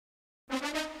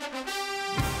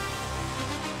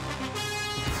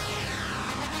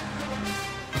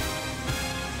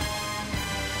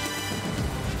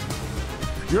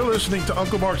You're listening to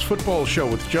Uncle Mark's Football Show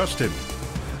with Justin.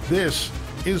 This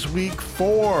is week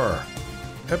 4,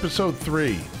 episode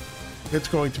 3. It's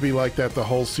going to be like that the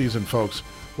whole season, folks.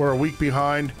 We're a week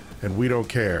behind, and we don't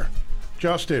care.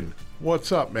 Justin,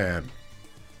 what's up, man?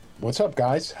 What's up,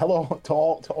 guys? Hello to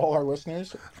all our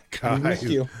listeners. We missed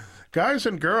you. Guys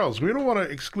and girls, we don't want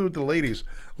to exclude the ladies.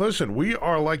 Listen, we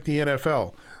are like the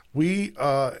NFL. We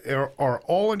are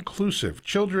all-inclusive.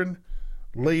 Children,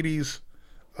 ladies,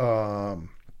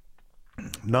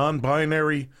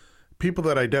 non-binary, people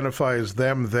that identify as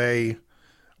them, they,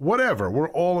 whatever.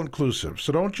 We're all-inclusive.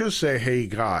 So don't just say, hey,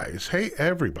 guys. Hey,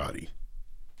 everybody.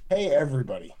 Hey,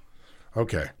 everybody.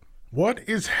 Okay. What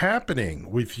is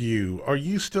happening with you? Are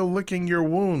you still licking your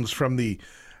wounds from the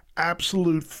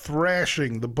absolute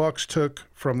thrashing the Bucs took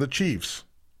from the Chiefs?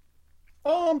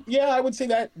 Yeah, I would say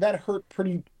that hurt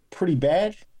pretty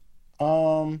bad.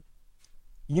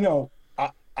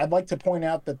 I'd like to point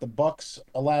out that the Bucs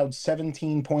allowed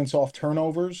 17 points off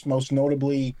turnovers, most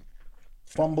notably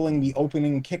fumbling the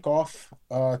opening kickoff,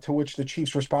 to which the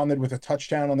Chiefs responded with a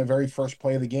touchdown on the very first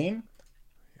play of the game.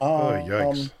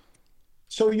 Yikes.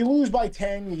 So you lose by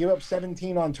 10, you give up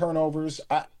 17 on turnovers.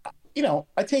 I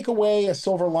take away a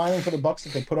silver lining for the Bucs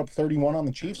that they put up 31 on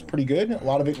the Chiefs. Pretty good. A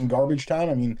lot of it in garbage time.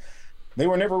 I mean, they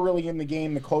were never really in the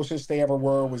game. The closest they ever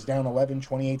were was down 11,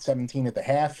 28-17 at the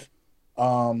half.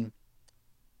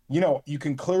 You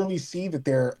can clearly see that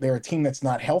they're a team that's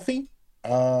not healthy.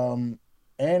 And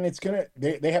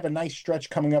they have a nice stretch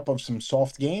coming up of some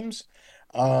soft games.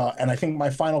 And I think my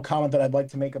final comment that I'd like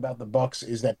to make about the Bucs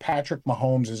is that Patrick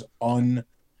Mahomes is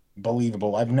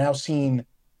unbelievable. I've now seen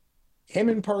him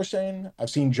in person. I've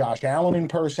seen Josh Allen in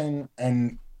person.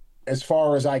 And as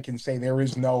far as I can say, there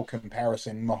is no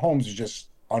comparison. Mahomes is just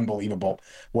unbelievable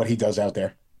what he does out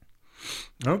there.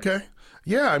 Okay.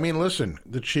 Yeah, I mean, listen,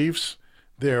 the Chiefs,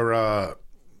 they're a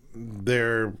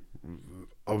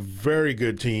very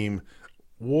good team.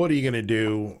 What are you going to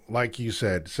do? Like you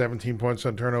said, 17 points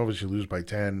on turnovers, you lose by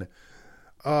 10.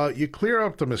 You clear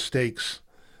up the mistakes,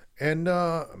 and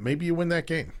maybe you win that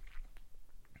game.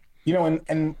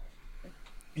 And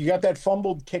you got that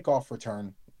fumbled kickoff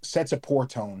return, sets a poor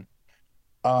tone.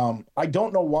 I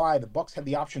don't know why the Bucs had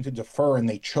the option to defer and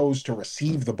they chose to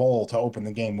receive the ball to open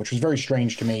the game, which was very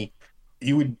strange to me.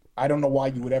 I don't know why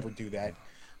you would ever do that.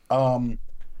 And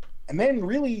then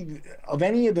really, of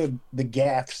any of the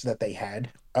gaffes that they had,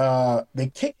 they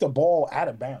kicked the ball out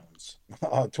of bounds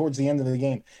towards the end of the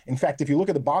game. In fact, if you look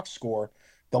at the box score,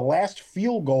 the last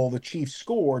field goal the Chiefs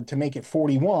scored to make it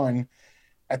 41,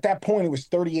 at that point it was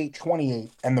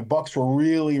 38-28, and the Bucs were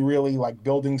really, really like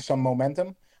building some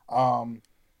momentum. I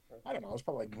don't know, it was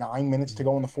probably like 9 minutes to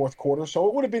go in the fourth quarter, so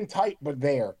it would have been tight, but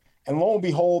there. And lo and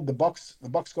behold, the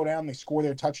Bucs go down, they score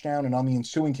their touchdown, and on the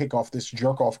ensuing kickoff, this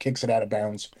jerk-off kicks it out of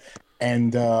bounds.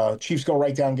 And Chiefs go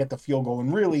right down and get the field goal.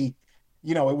 And really,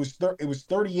 it was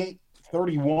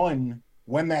 38-31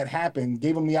 when that happened.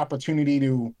 Gave them the opportunity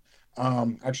to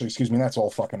that's all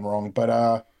fucking wrong.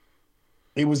 But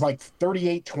it was like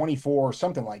 38-24 or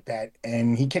something like that.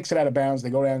 And he kicks it out of bounds. They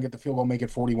go down and get the field goal, make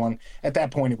it 41. At that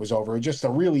point, it was over. Just a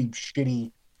really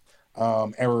shitty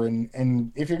error.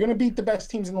 And if you're going to beat the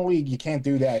best teams in the league, you can't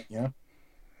do that,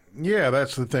 Yeah,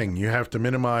 that's the thing. You have to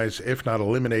minimize, if not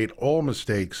eliminate, all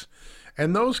mistakes.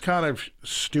 And those kind of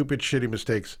stupid, shitty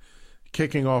mistakes,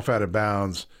 kicking off out of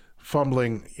bounds,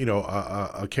 fumbling,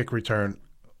 a kick return,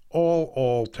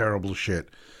 all terrible shit.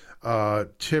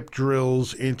 Tip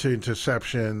drills into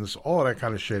interceptions, all of that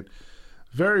kind of shit.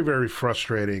 Very, very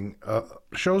frustrating.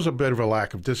 Shows a bit of a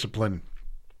lack of discipline.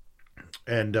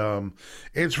 And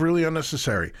it's really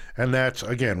unnecessary. And that's,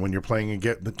 again, when you're playing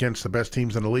against the best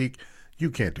teams in the league, you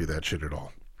can't do that shit at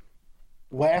all.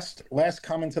 Last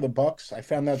comment to the Bucs. I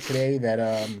found out today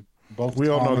that both we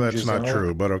all Tom know and that's Giselle not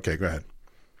true, but okay, go ahead.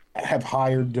 Have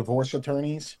hired divorce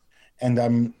attorneys,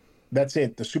 and that's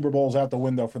it. The Super Bowl's out the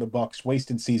window for the Bucs.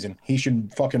 Wasted season. He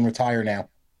should fucking retire now.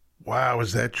 Wow,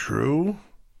 is that true?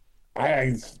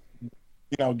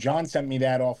 John sent me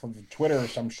that off of Twitter or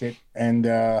some shit, and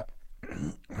I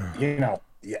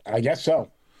guess so.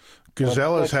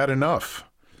 Gazella's had enough.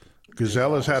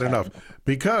 Gazella's had enough.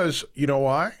 Because, you know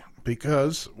why?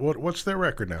 Because what's their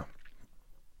record now?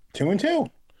 2-2.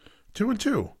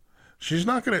 2-2. She's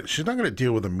not gonna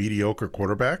deal with a mediocre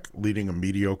quarterback leading a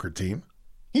mediocre team.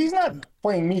 He's not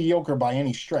playing mediocre by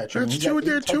any stretch. That's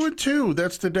they're 2-2.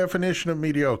 That's the definition of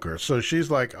mediocre. So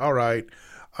she's like, all right,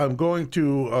 I'm going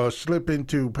to slip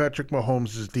into Patrick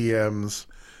Mahomes' DMs.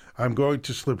 I'm going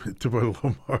to slip into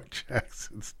Lamar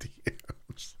Jackson's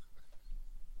DMs.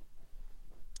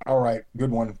 All right, good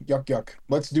one. Yuck, yuck.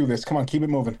 Let's do this. Come on, keep it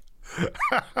moving.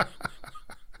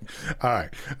 All right.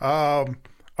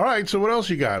 All right, so what else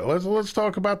you got? Let's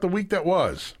talk about the week that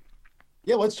was.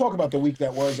 Yeah, let's talk about the week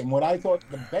that was. And what I thought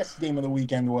the best game of the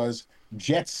weekend was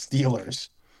Jets Steelers.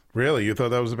 Really? You thought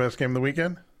that was the best game of the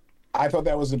weekend? I thought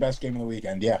that was the best game of the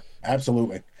weekend. Yeah,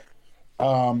 absolutely.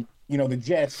 The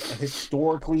Jets, a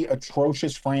historically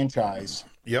atrocious franchise,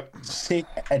 Yep. sit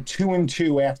at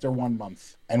 2-2 after 1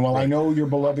 month. And while I Right. know your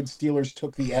beloved Steelers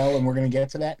took the L, and we're going to get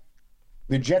to that,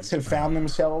 the Jets have found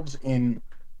themselves in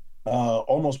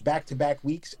almost back-to-back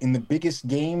weeks in the biggest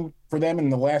game for them in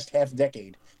the last half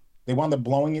decade. They wound up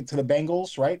blowing it to the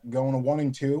Bengals, right? Going to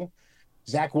 1-2.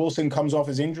 Zach Wilson comes off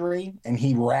his injury, and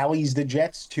he rallies the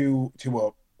Jets to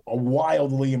a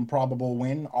wildly improbable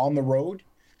win on the road,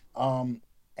 and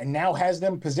now has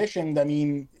them positioned. I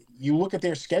mean, you look at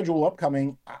their schedule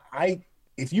upcoming.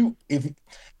 If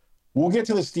we'll get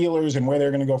to the Steelers and where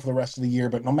they're going to go for the rest of the year,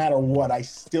 but no matter what, I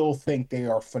still think they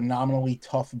are a phenomenally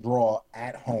tough draw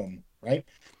at home, right?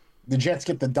 The Jets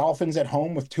get the Dolphins at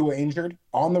home with Tua injured,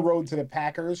 on the road to the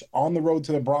Packers, on the road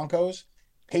to the Broncos,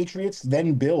 Patriots,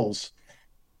 then Bills.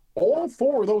 All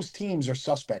four of those teams are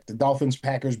suspect: the Dolphins,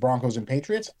 Packers, Broncos, and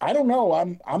Patriots. I don't know.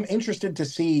 I'm interested to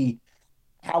see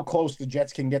how close the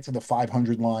Jets can get to the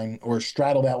 500 line or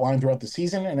straddle that line throughout the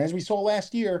season. And as we saw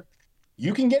last year,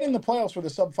 you can get in the playoffs with a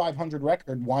sub 500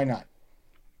 record. Why not?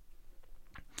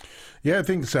 Yeah, I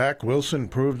think Zach Wilson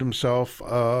proved himself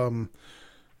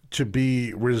to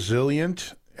be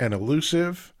resilient and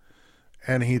elusive,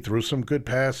 and he threw some good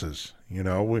passes.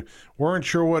 We weren't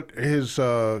sure what his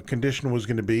condition was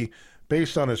going to be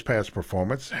based on his past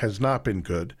performance. Has not been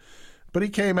good, but he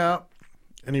came out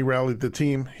and he rallied the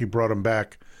team. He brought them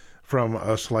back from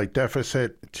a slight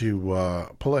deficit to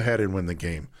pull ahead and win the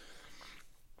game.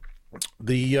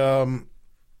 I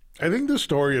think the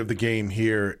story of the game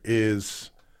here is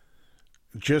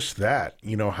just that.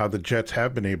 How the Jets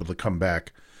have been able to come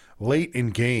back late in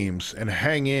games and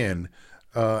hang in,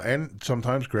 and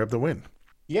sometimes grab the win.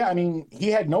 Yeah, I mean, he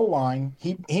had no line.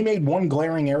 He made one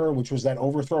glaring error, which was that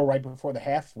overthrow right before the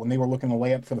half when they were looking to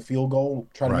lay up for the field goal,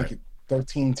 try to make it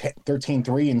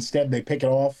 13-3. Instead, they pick it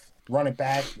off, run it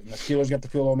back, and the Steelers get the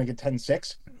field goal, make it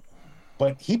 10-6.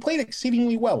 But he played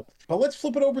exceedingly well. But let's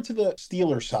flip it over to the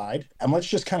Steelers side, and let's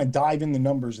just kind of dive in the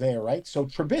numbers there, right? So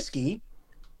Trubisky,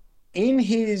 in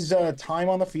his time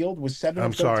on the field, was 7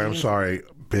 of 13. I'm sorry.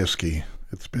 Bisky.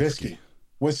 It's Bisky.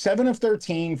 Was 7 of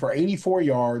 13 for 84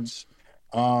 yards.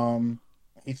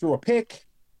 He threw a pick.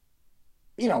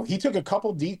 He took a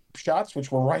couple deep shots,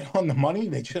 which were right on the money.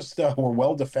 They just were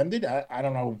well defended. I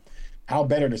don't know how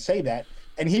better to say that.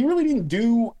 And he really didn't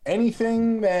do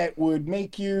anything that would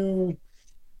make you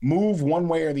move one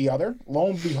way or the other. Lo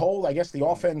and behold, I guess the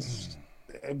offense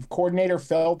coordinator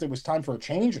felt it was time for a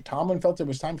change, or Tomlin felt it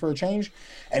was time for a change.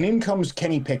 And in comes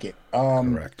Kenny Pickett.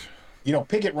 Correct.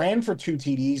 Pickett ran for 2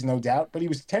 TDs, no doubt, but he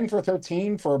was 10 for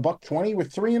 13 for $120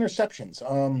 with 3 interceptions.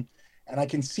 And I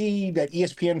can see that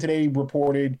ESPN today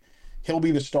reported he'll be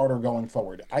the starter going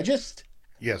forward.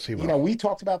 Yes, he will. We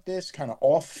talked about this kind of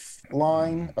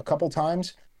offline a couple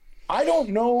times. I don't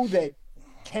know that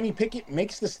Kenny Pickett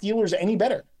makes the Steelers any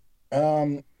better.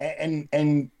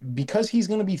 And because he's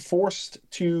going to be forced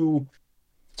to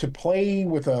play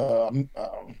with a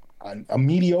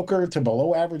mediocre to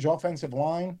below average offensive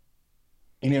line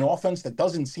in an offense that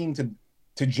doesn't seem to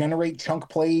generate chunk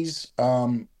plays,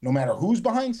 no matter who's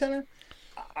behind center,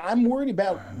 I'm worried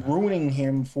about ruining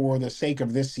him for the sake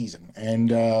of this season.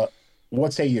 And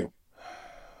what say you?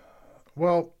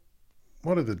 Well,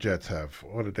 what did the Jets have?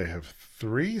 What did they have?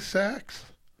 3 sacks?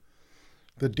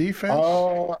 The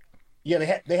defense?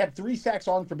 Yeah, they had 3 sacks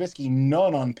on Trubisky,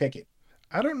 none on Pickett.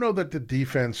 I don't know that the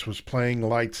defense was playing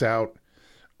lights out.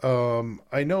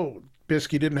 I know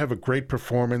Bisky didn't have a great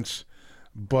performance,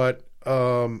 but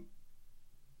he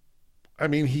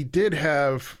did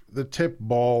have the tip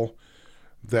ball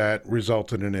that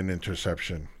resulted in an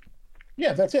interception.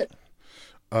 Yeah, that's it.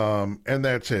 And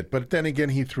that's it. But then again,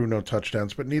 he threw no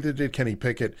touchdowns, but neither did Kenny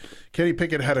Pickett. Kenny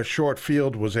Pickett had a short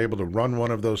field, was able to run one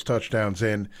of those touchdowns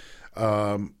in.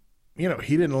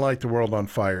 He didn't light the world on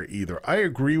fire either. I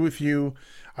agree with you.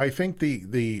 I think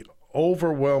the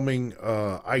overwhelming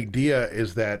idea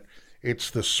is that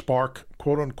it's the spark,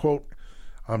 quote unquote.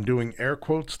 I'm doing air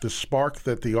quotes, the spark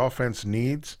that the offense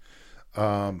needs.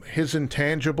 His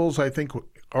intangibles, I think,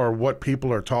 are what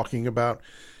people are talking about.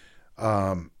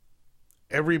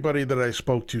 Everybody that I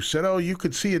spoke to said, oh, you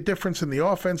could see a difference in the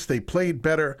offense. They played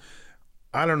better.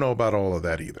 I don't know about all of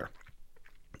that either.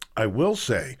 I will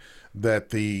say that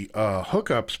the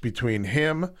hookups between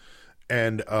him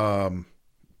and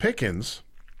Pickens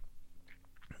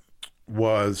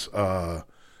was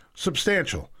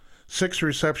substantial. 6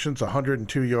 receptions,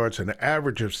 102 yards, an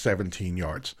average of 17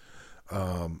 yards.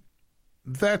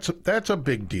 That's a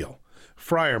big deal.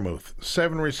 Freiermuth,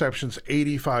 7 receptions,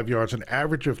 85 yards, an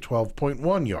average of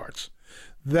 12.1 yards.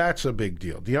 That's a big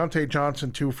deal. Deontay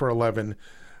Johnson, 2 for 11.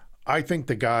 I think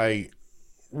the guy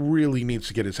really needs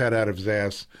to get his head out of his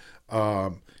ass.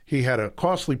 He had a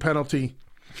costly penalty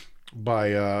by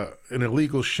an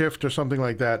illegal shift or something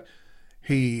like that.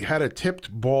 He had a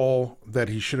tipped ball that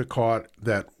he should have caught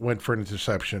that went for an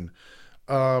interception,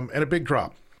 and a big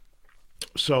drop.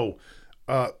 So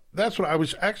that's what I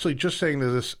was actually just saying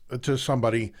to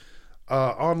somebody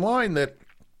online, that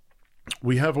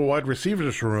we have a wide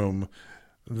receivers room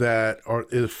that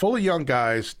is full of young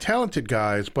guys, talented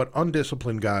guys, but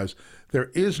undisciplined guys.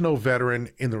 There is no veteran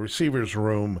in the receivers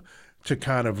room to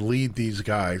kind of lead these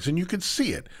guys, and you could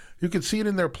see it. You could see it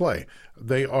in their play.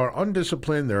 They are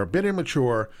undisciplined. They're a bit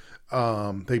immature.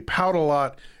 They pout a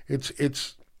lot.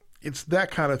 It's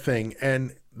that kind of thing,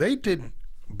 and they did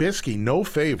Biskey no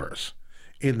favors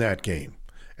in that game,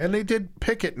 and they did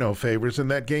Pickett no favors in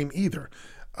that game either.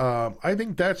 I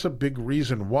think that's a big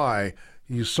reason why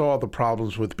you saw the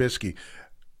problems with Biskey.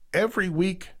 Every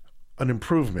week, an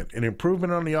improvement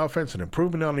on the offense, an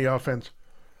improvement on the offense.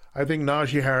 I think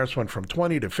Najee Harris went from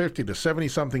 20 to 50 to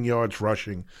 70-something yards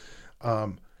rushing.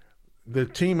 The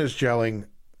team is gelling.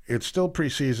 It's still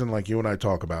preseason, like you and I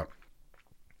talk about.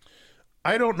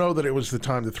 I don't know that it was the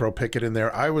time to throw Pickett in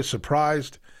there. I was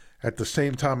surprised. At the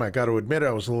same time, I got to admit,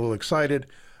 I was a little excited.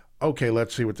 Okay,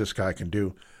 let's see what this guy can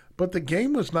do. But the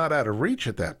game was not out of reach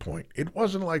at that point. It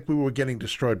wasn't like we were getting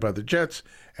destroyed by the Jets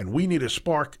and we need a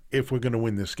spark if we're going to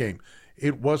win this game.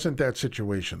 It wasn't that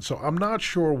situation. So I'm not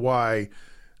sure why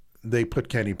they put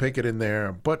Kenny Pickett in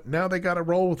there, but now they got to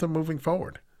roll with him moving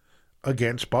forward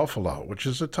against Buffalo, which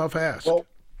is a tough ask.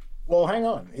 Well, hang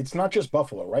on. It's not just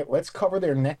Buffalo, right? Let's cover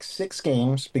their next 6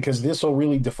 games, because this will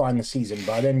really define the season.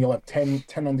 By then, you'll have 10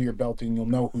 under your belt, and you'll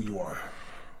know who you are.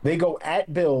 They go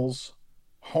at Bills,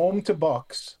 home to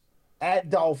Bucks, at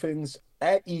Dolphins,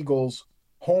 at Eagles,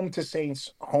 home to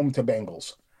Saints, home to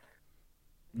Bengals.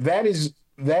 That is.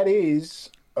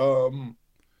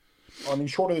 I mean,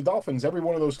 short of the Dolphins, every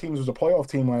one of those teams was a playoff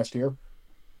team last year,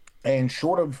 and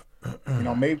short of,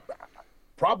 maybe.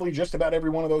 Probably just about every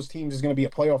one of those teams is going to be a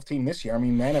playoff team this year. I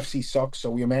mean, the NFC sucks,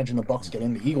 so we imagine the Bucks get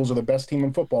in. The Eagles are the best team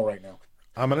in football right now.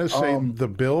 I'm going to say the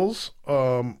Bills,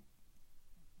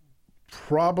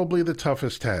 probably the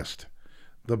toughest test.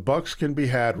 The Bucks can be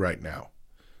had right now.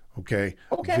 Okay.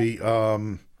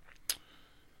 Who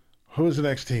is the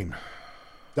next team?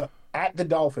 At the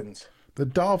Dolphins. The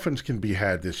Dolphins can be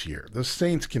had this year. The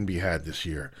Saints can be had this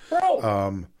year.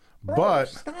 But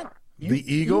stop.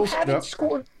 The Eagles you haven't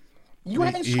scored. You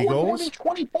haven't scored more than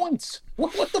 20 points.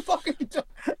 What the fuck are you doing?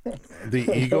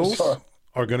 The Eagles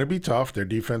are going to be tough. Their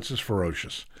defense is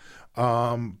ferocious.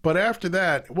 But after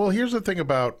that, well, here's the thing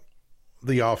about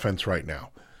the offense right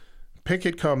now.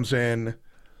 Pickett comes in.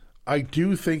 I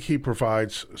do think he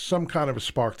provides some kind of a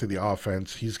spark to the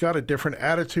offense. He's got a different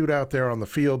attitude out there on the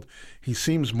field. He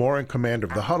seems more in command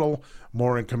of the huddle,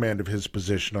 more in command of his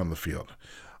position on the field.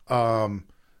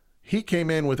 He came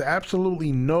in with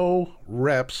absolutely no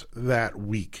reps that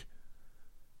week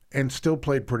and still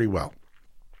played pretty well.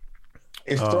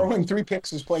 If throwing 3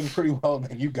 picks is playing pretty well,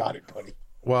 then you got it, buddy.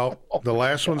 Well, the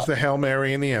last one's the Hail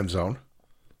Mary in the end zone.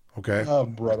 Okay. Oh,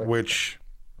 brother. Which,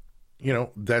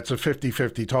 that's a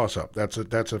 50-50 toss-up. That's a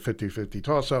 50-50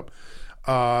 toss-up.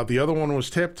 The other one was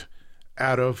tipped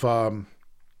out of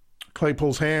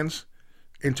Claypool's hands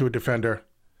into a defender,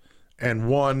 and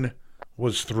one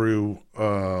was through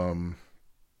Freiermuth's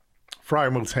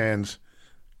hands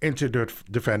into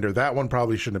defender. That one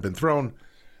probably shouldn't have been thrown.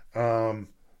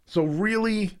 So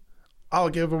really, I'll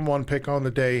give him 1 pick on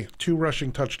the day, 2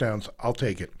 rushing touchdowns. I'll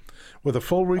take it. With a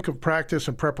full week of practice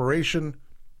and preparation,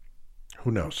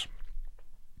 who knows?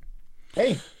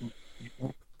 Hey,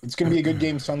 it's going to be a good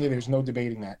game Sunday. There's no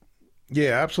debating that.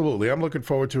 Yeah, absolutely. I'm looking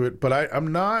forward to it. But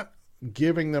I'm not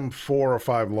giving them 4 or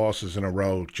 5 losses in a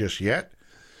row just yet.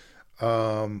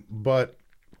 But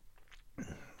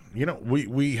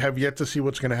we have yet to see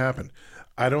what's going to happen.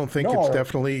 I don't think it's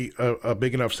definitely a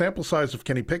big enough sample size of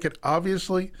Kenny Pickett,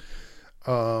 obviously.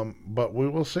 But we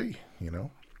will see,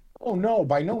 Oh, no,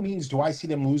 by no means do I see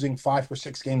them losing 5 or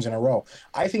 6 games in a row.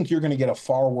 I think you're going to get a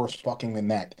far worse fucking than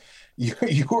that.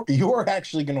 You're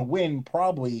actually going to win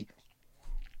probably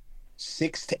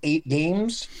 6 to 8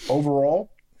 games overall.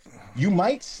 You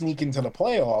might sneak into the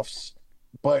playoffs.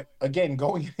 But again,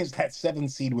 going in as that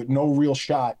 7th seed with no real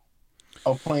shot,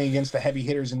 of playing against the heavy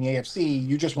hitters in the AFC,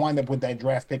 you just wind up with that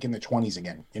draft pick in the 20s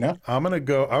again, you know? I'm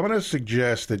gonna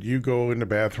suggest that you go in the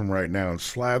bathroom right now and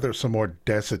slather some more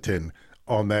Desitin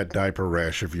on that diaper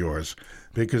rash of yours,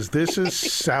 because this is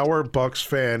sour Bucks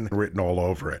fan written all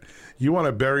over it. You want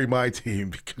to bury my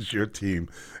team because your team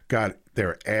got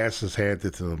their asses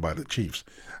handed to them by the Chiefs.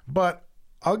 But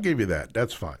I'll give you that.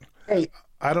 That's fine. Hey,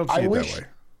 I don't see it that way.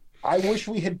 I wish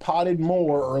we had potted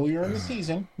more earlier in the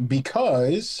season,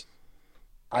 because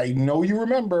I know you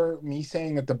remember me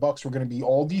saying that the Bucks were going to be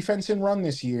all defense and run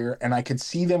this year, and I could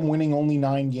see them winning only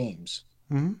 9 games.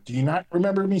 Mm-hmm. Do you not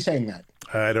remember me saying that?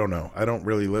 I don't know. I don't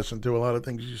really listen to a lot of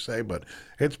things you say, but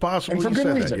it's possible and for you good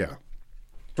said reason. that. Yeah,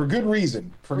 for good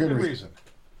reason. For good reason.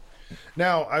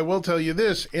 Now, I will tell you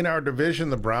this. In our division,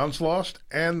 the Browns lost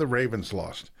and the Ravens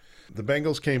lost. The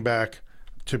Bengals came back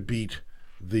to beat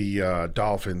the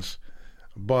Dolphins,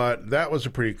 but that was a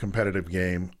pretty competitive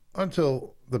game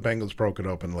until the Bengals broke it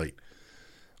open late.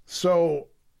 So,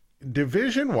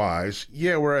 division-wise,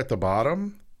 yeah, we're at the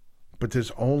bottom, but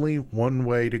there's only one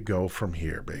way to go from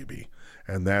here, baby,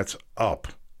 and that's up.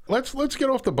 Let's get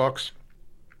off the Bucks.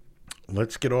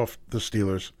 Let's get off the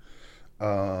Steelers.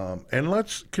 And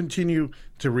let's continue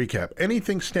to recap.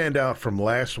 Anything stand out from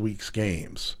last week's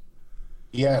games?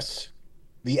 Yes.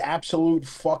 The absolute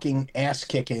fucking ass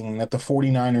kicking that the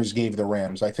 49ers gave the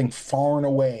Rams. I think far and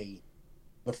away,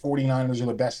 the 49ers are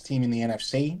the best team in the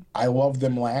NFC. I loved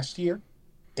them last year.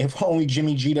 If only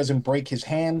Jimmy G doesn't break his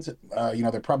hand,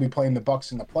 they're probably playing the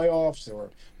Bucks in the playoffs, or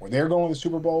they're going to the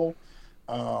Super Bowl.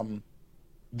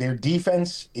 Their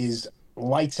defense is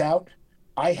lights out.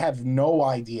 I have no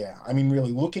idea. I mean,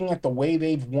 really, looking at the way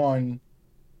they've won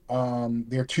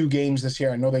their 2 games this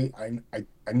year, I know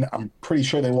I'm pretty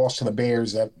sure they lost to the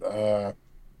Bears.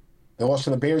 They lost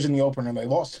to the Bears in the opener, and they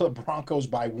lost to the Broncos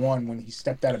by 1 when he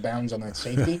stepped out of bounds on that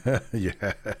safety.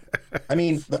 Yeah. I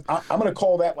mean, I'm going to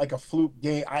call that like a fluke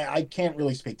game. I can't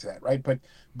really speak to that, right?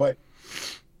 But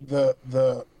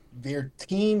their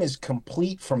team is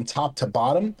complete from top to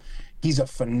bottom. He's a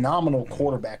phenomenal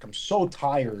quarterback. I'm so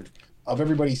tired of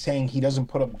everybody saying he doesn't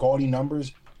put up gaudy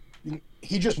numbers.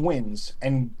 He just wins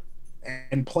and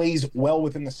plays well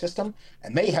within the system,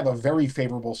 and they have a very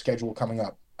favorable schedule coming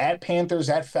up. At Panthers,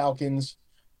 at Falcons,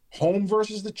 home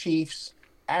versus the Chiefs,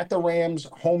 at the Rams,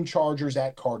 home Chargers,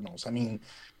 at Cardinals. I mean,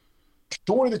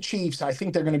 short of the Chiefs, I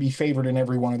think they're going to be favored in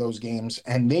every one of those games,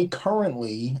 and they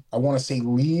currently, I want to say,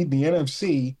 lead the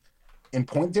NFC in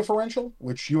point differential,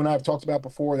 which you and I have talked about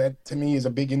before. That, to me, is a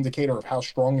big indicator of how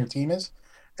strong your team is.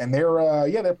 And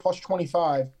they're plus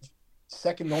 25,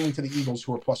 second only to the Eagles,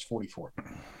 who are plus 44.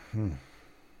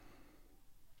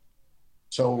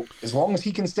 So as long as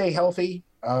he can stay healthy,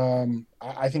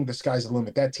 I think the sky's the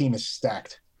limit. That team is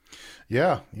stacked.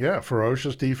 Yeah.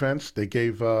 Ferocious defense. They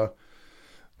gave the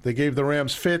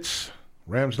Rams fits.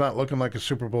 Rams not looking like a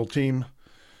Super Bowl team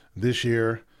this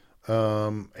year.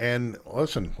 And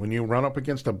listen, when you run up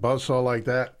against a buzzsaw like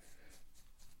that,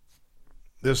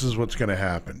 this is what's going to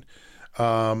happen.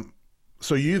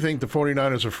 So you think the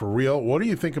 49ers are for real? What do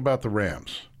you think about the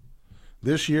Rams?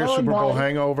 This year, Super Bowl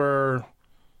hangover,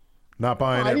 not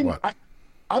buying it, what?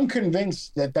 I'm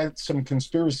convinced that that's some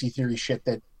conspiracy theory shit,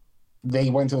 that they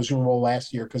went to the Super Bowl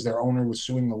last year because their owner was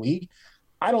suing the league.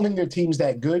 I don't think their team's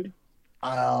that good.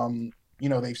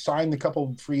 They've signed a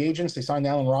couple free agents. They signed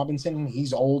Allen Robinson.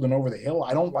 He's old and over the hill.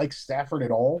 I don't like Stafford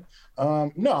at all.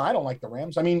 No, I don't like the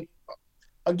Rams. I mean,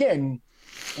 again,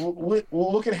 we'll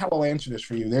look at how I'll answer this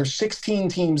for you. There's 16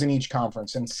 teams in each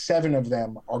conference, and 7 of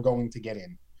them are going to get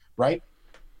in, right?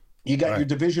 You got your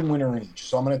division winner in each.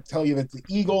 So I'm going to tell you that the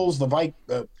Eagles,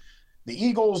 the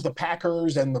Eagles, the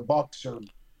Packers, and the Bucks are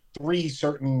 3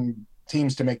 certain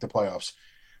teams to make the playoffs.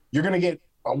 You're going to get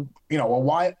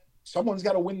someone's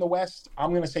got to win the West.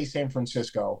 I'm going to say San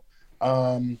Francisco.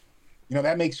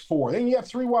 That makes 4. Then you have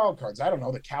 3 wild cards. I don't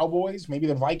know, the Cowboys, maybe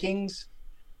the Vikings.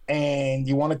 And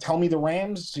you want to tell me the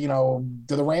Rams? Do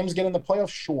the Rams get in the playoffs?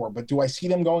 Sure, but do I see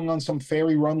them going on some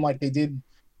fairy run like they did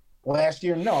last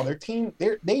year? No, their team,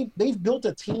 they've built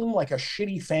a team like a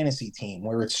shitty fantasy team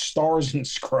where it's stars and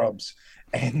scrubs,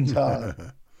 and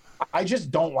I just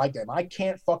don't like them. I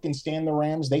can't fucking stand the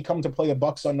Rams. They come to play the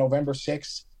Bucks on November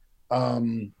 6th.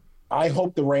 I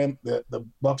hope the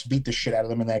Bucks beat the shit out of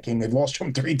them in that game. They've lost to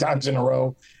them 3 times in a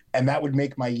row, and that would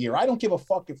make my year. I don't give a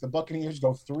fuck if the Buccaneers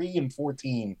go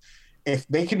 3-14. If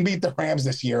they can beat the Rams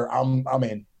this year, I'm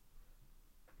in.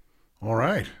 All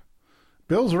right,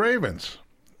 Bills Ravens.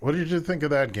 What did you think of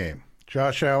that game?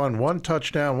 Josh Allen, 1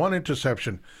 touchdown, 1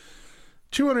 interception,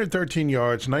 213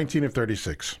 yards, 19 of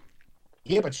 36.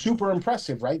 Yeah, but super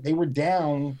impressive, right? They were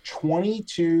down 20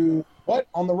 to what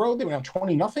on the road? They were down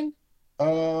 20-0.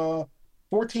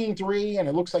 14-3, and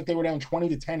it looks like they were down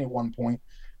 20-10 at one point.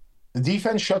 The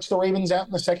defense shuts the Ravens out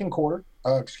in the second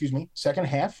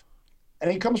half,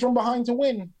 and he comes from behind to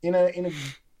win in a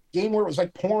game where it was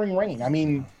like pouring rain. I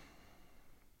mean,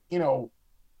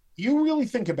 you really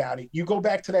think about it. You go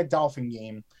back to that Dolphin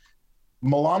game.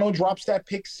 Milano drops that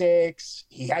pick six.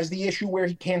 He has the issue where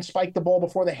he can't spike the ball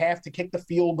before the half to kick the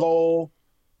field goal,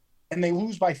 and they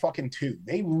lose by fucking 2.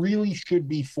 They really should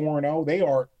be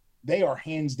 4-0. They are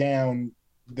hands down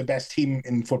the best team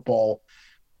in football.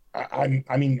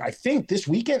 I mean, I think this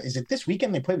weekend, is it this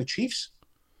weekend they play the Chiefs?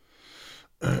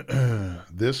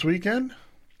 This weekend?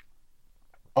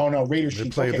 Oh no, Raiders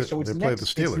Chiefs. Okay, so they play the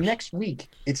Steelers. It's next week.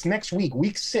 It's next week,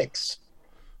 week 6.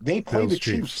 They play the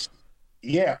Chiefs.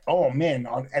 Yeah. Oh man,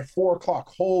 at 4:00.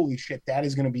 Holy shit, that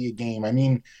is going to be a game. I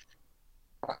mean,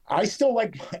 I still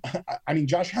like. I mean,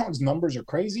 Josh Allen's numbers are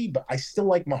crazy, but I still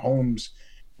like Mahomes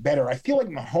better. I feel like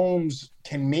Mahomes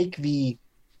can make the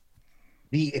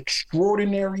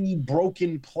extraordinary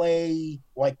broken play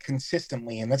like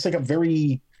consistently, and that's like a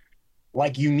very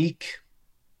like unique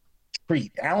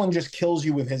treat. Allen just kills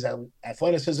you with his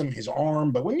athleticism, his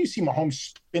arm, but when you see Mahomes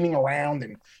spinning around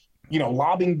and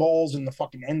lobbing balls in the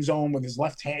fucking end zone with his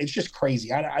left hand, it's just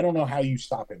crazy. I don't know how you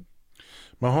stop him.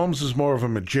 Mahomes is more of a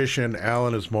magician.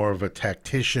 Allen is more of a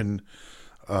tactician,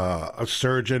 a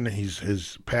surgeon.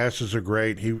 His passes are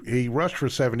great. He rushed for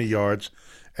 70 yards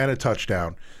and a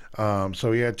touchdown.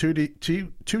 So he had two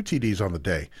TDs on the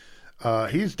day.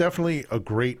 He's definitely a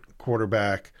great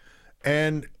quarterback,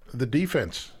 and the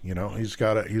defense. He's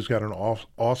got an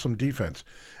awesome defense.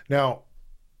 Now,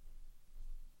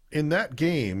 in that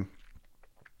game,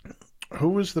 who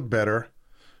was the better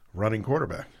running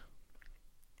quarterback?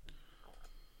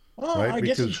 Well, right? I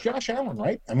guess it's Josh Allen,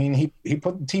 right? I mean, he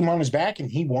put the team on his back and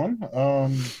he won.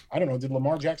 I don't know. Did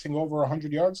Lamar Jackson go over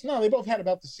 100 yards? No, they both had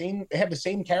about the same. They had the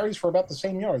same carries for about the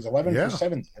same yards, 11 for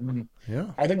 70. I mean,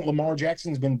 I think Lamar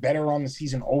Jackson's been better on the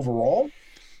season overall.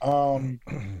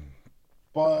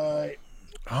 But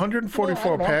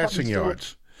 144 passing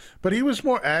yards. But he was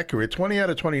more accurate, 20 out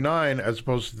of 29 as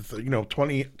opposed to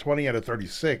 20 out of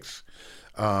 36.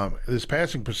 His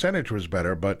passing percentage was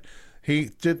better, but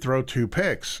he did throw 2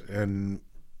 picks, and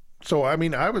so I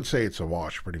mean I would say it's a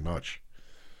wash pretty much.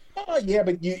 Yeah,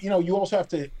 but you also have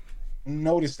to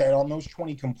notice that on those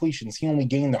 20 completions, he only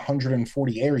gained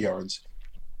 140 air yards.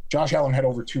 Josh Allen had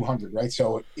over 200, right?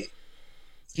 So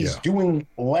he's doing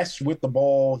less with the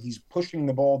ball. He's pushing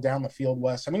the ball down the field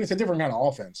less. I mean, it's a different kind of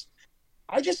offense.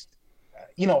 I just,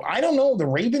 I don't know. The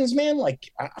Ravens, man, like,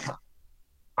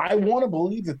 I want to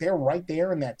believe that they're right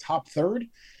there in that top third,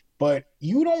 but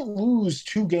you don't lose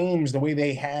 2 games the way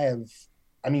they have.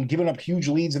 I mean, giving up huge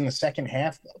leads in the second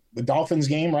half. The Dolphins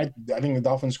game, right? I think the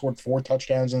Dolphins scored 4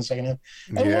 touchdowns in the second half.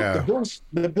 And look,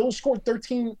 the Bills scored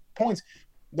 13 points.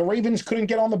 The Ravens couldn't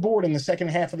get on the board in the second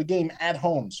half of the game at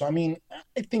home. So, I mean,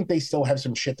 I think they still have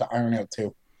some shit to iron out,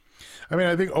 too. I mean,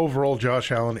 I think overall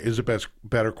Josh Allen is a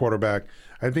better quarterback.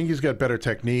 I think he's got better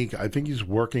technique. I think he's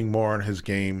working more on his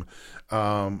game.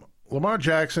 Lamar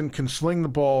Jackson can sling the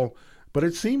ball, but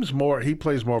it seems he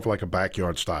plays more of like a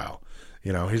backyard style.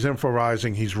 He's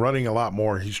improvising. He's running a lot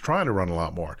more. He's trying to run a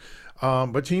lot more.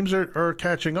 But teams are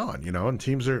catching on, and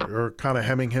teams are kind of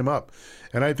hemming him up.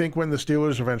 And I think when the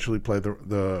Steelers eventually play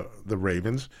the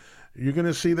Ravens, you're going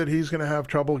to see that he's going to have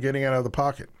trouble getting out of the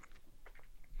pocket.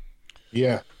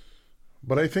 Yeah.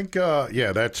 But I think, there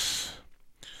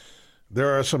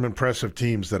are some impressive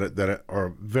teams that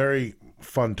are very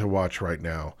fun to watch right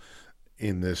now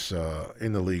in this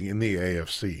in the league, in the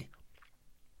AFC.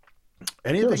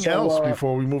 Anything else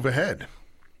before we move ahead?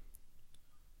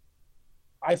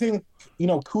 I think,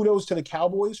 kudos to the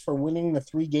Cowboys for winning the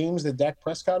 3 games that Dak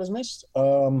Prescott has missed.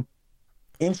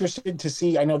 Interested to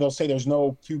see. I know they'll say there's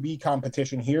no QB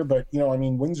competition here, but,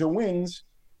 wins are wins.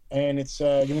 And it's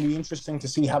going to be interesting to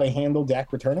see how they handle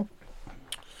Dak returning.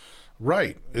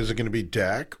 Right. Is it going to be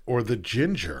Dak or the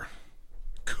Ginger?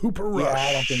 Cooper Rush.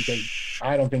 Yeah,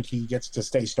 I don't think he gets to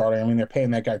stay starting. I mean, they're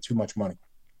paying that guy too much money.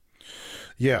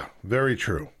 Yeah, very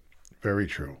true. Very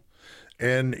true.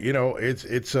 And,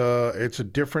 it's a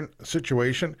different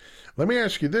situation. Let me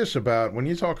ask you this about when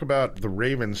you talk about the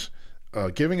Ravens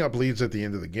giving up leads at the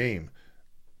end of the game,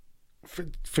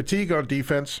 fatigue on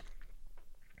defense.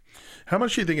 How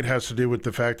much do you think it has to do with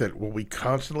the fact that what we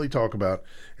constantly talk about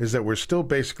is that we're still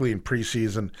basically in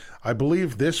preseason? I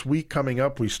believe this week coming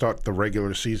up, we start the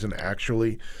regular season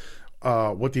actually.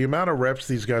 With the amount of reps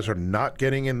these guys are not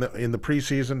getting in the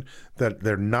preseason, that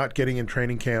they're not getting in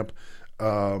training camp,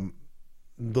 the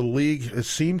league has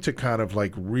seemed to kind of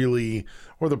like really,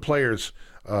 or the Players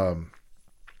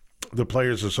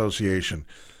Association,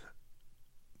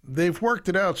 they've worked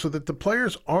it out so that the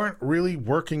players aren't really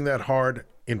working that hard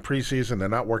in preseason. They're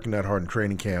not working that hard in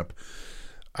training camp.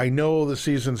 I know the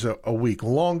season's a week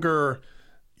longer.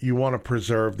 You want to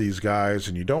preserve these guys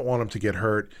and you don't want them to get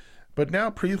hurt. But now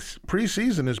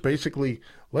preseason is basically,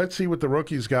 let's see what the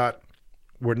rookies got.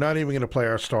 We're not even going to play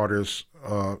our starters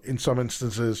in some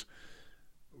instances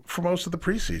for most of the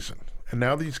preseason. And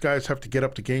now these guys have to get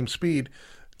up to game speed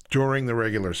during the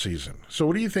regular season. So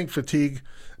what do you think fatigue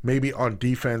maybe on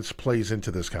defense plays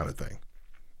into this kind of thing?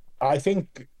 I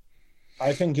think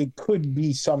it could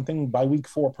be something by week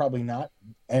 4, probably not.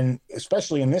 And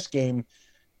especially in this game,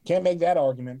 can't make that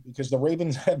argument because the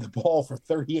Ravens had the ball for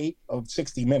 38 of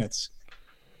 60 minutes.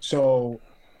 So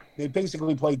they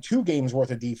basically played 2 games worth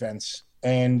of defense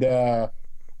and,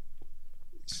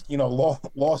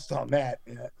 lost on that.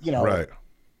 Right.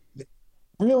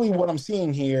 Really what I'm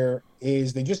seeing here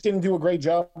is they just didn't do a great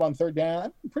job on third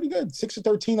down. Pretty good. 6 of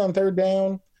 13 on third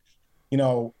down.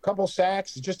 Couple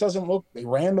sacks. It just doesn't look. They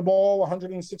ran the ball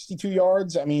 162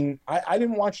 yards. I mean, I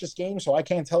didn't watch this game, so I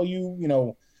can't tell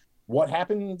you, what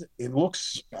happened. It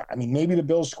looks, maybe the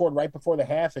Bills scored right before the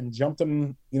half and jumped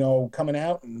them, coming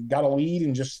out and got a lead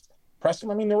and just pressed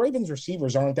them. I mean, the Ravens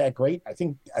receivers aren't that great. I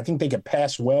think they can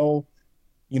pass well,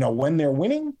 when they're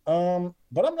winning.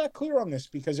 But I'm not clear on this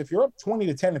because if you're up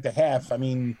 20-10 at the half,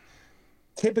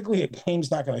 typically a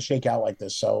game's not going to shake out like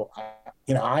this. So,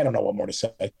 I don't know what more to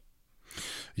say.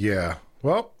 Yeah.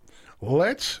 Well,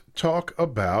 let's talk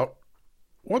about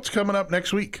what's coming up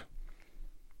next week.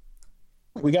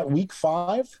 We got week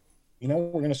 5. We're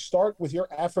going to start with your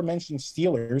aforementioned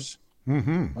Steelers.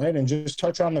 Mm-hmm. Right. And just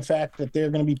touch on the fact that they're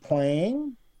going to be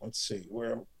playing. Let's see.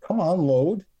 Come on,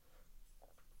 load.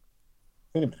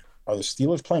 Wait a minute. Are the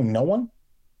Steelers playing no one?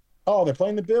 Oh, they're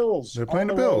playing the Bills. They're playing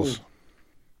the Bills.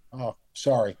 Oh,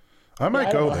 sorry. I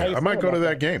might go there. I might go to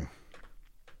that game.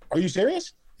 Are you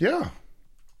serious? Yeah.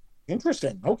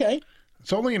 Interesting. Okay.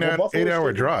 It's only an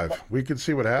 8-hour drive. We can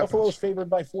see what happens. Buffalo's favored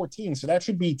by 14, so that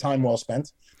should be time well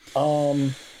spent.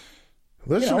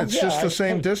 Listen, it's just the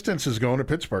same distance as going to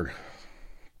Pittsburgh.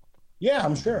 Yeah,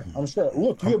 I'm sure.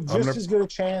 Look, you have just as good a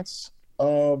chance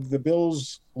of the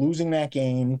Bills losing that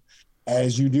game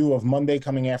as you do of Monday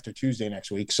coming after Tuesday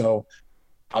next week. So,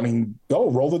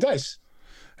 go roll the dice.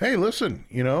 Hey, listen,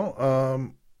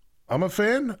 I'm a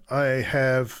fan. I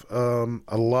have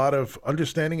a lot of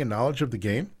understanding and knowledge of the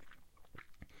game.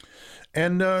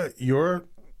 And you're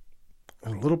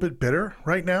a little bit bitter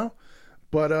right now,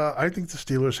 but I think the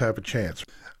Steelers have a chance.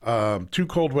 2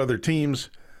 cold weather teams.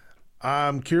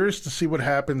 I'm curious to see what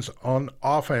happens on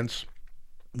offense.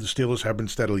 The Steelers have been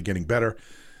steadily getting better.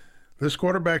 This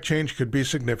quarterback change could be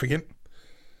significant,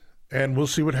 and we'll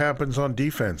see what happens on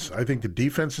defense. I think the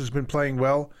defense has been playing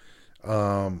well.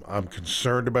 I'm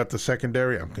concerned about the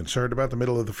secondary. I'm concerned about the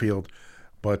middle of the field,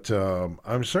 but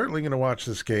I'm certainly going to watch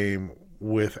this game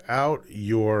without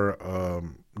your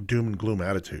doom and gloom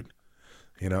attitude.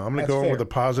 I'm going to go in with a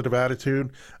positive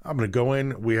attitude. I'm going to go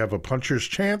in. We have a puncher's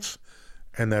chance,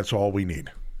 and that's all we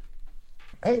need.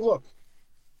 Hey, look,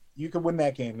 you could win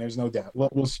that game. There's no doubt.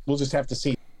 We'll just have to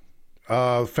see.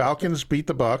 Falcons beat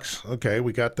the Bucks. Okay,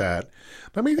 we got that.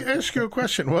 Let me ask you a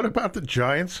question. What about the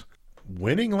Giants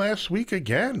winning last week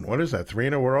again? What is that, 3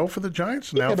 in a row for the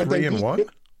Giants? Now 3-1?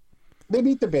 They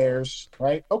beat the Bears,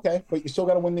 right? Okay, but you still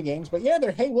got to win the games. But yeah,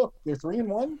 they're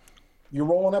 3-1. You're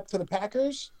rolling up to the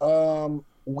Packers.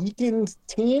 Weakened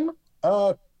team.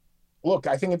 Look,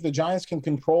 I think if the Giants can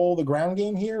control the ground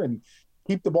game here and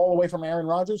keep the ball away from Aaron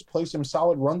Rodgers, play some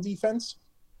solid run defense,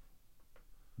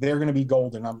 they're going to be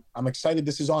golden. I'm excited.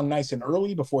 This is on nice and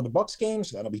early before the Bucks game,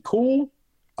 so that'll be cool.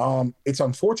 It's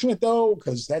unfortunate though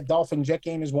because that Dolphin Jet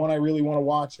game is one I really want to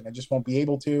watch, and I just won't be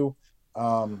able to.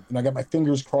 And I got my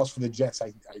fingers crossed for the Jets.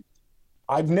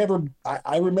 I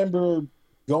remember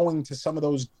going to some of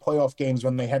those playoff games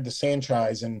when they had the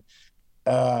franchise, and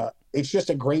it's just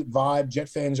a great vibe. Jet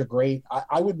fans are great.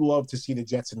 I would love to see the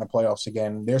Jets in the playoffs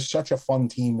again. They're such a fun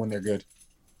team when they're good.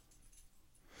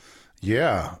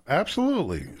 Yeah,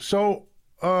 absolutely. So,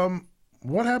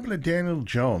 what happened to Daniel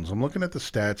Jones? I'm looking at the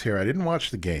stats here. I didn't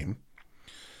watch the game,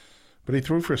 but he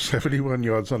threw for 71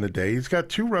 yards on the day. He's got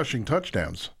 2 rushing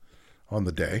touchdowns on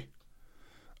the day,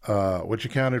 which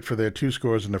accounted for their 2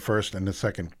 scores in the first and the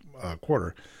second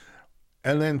quarter,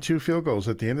 and then 2 field goals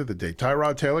at the end of the day.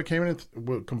 Tyrod Taylor came in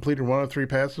and completed 1 of 3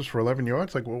 passes for 11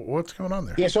 yards. Like, what's going on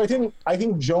there? Yeah, so I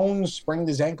think Jones sprained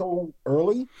his ankle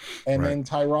early, and then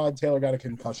Tyrod Taylor got a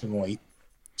concussion late.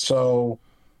 So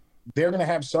they're going to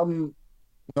have some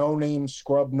no-name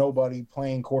scrub nobody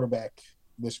playing quarterback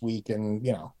this week, and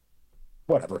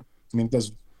whatever.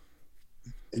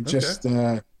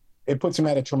 It puts him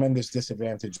at a tremendous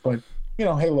disadvantage. But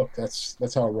hey, look, that's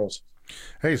how it rolls.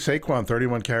 Hey, Saquon,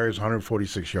 31 carries,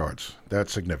 146 yards.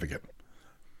 That's significant.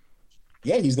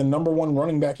 Yeah, he's the number one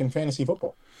running back in fantasy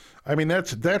football. I mean,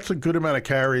 that's a good amount of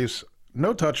carries.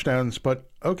 No touchdowns, but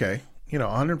okay.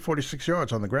 146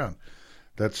 yards on the ground.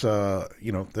 That's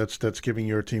that's giving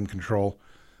your team control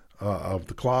of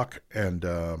the clock, and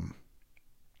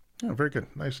very good.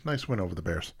 Nice win over the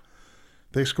Bears.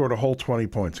 They scored a whole 20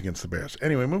 points against the Bears.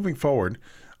 Anyway, moving forward,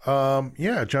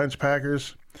 Giants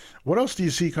Packers. What else do you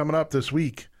see coming up this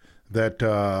week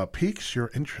that piques your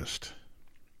interest?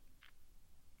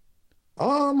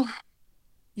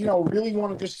 Really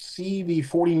want to just see the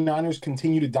 49ers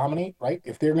continue to dominate, right?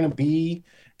 If they're going to be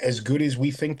as good as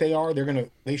we think they are,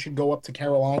 they should go up to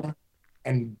Carolina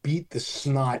and beat the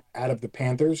snot out of the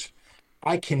Panthers.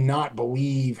 I cannot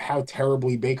believe how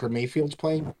terribly Baker Mayfield's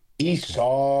playing. He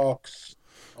sucks.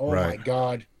 Oh Right. my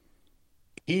God.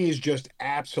 He is just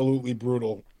absolutely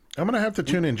brutal. I'm going to have to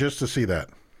tune in just to see that.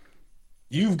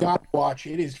 You've got to watch.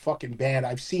 It is fucking bad.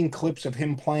 I've seen clips of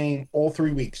him playing all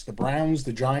 3 weeks. The Browns,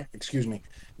 the Giants, excuse me.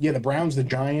 Yeah, the Browns, the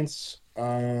Giants.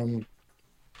 I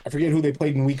forget who they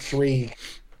played in week 3.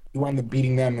 He wound up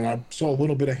beating them, and I saw a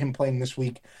little bit of him playing this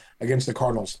week against the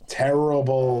Cardinals.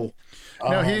 Terrible.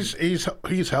 Now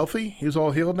he's healthy. He's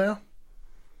all healed now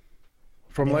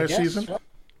from last season. So.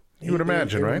 You would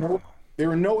imagine, right? There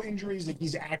are no injuries that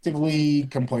he's actively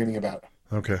complaining about.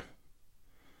 Okay.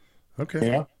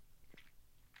 Yeah.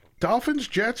 Dolphins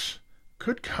Jets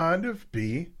could kind of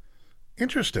be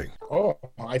interesting. Oh,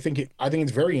 I think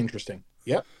it's very interesting.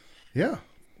 Yep. Yeah.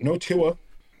 No Tua.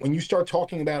 When you start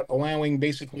talking about allowing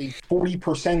basically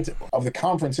 40% of the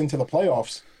conference into the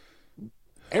playoffs,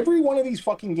 every one of these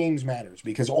fucking games matters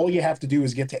because all you have to do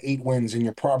is get to 8 wins and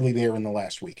you're probably there in the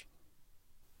last week.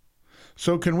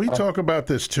 So can we talk about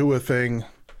this Tua thing?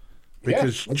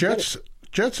 Because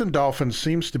Jets and Dolphins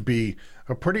seems to be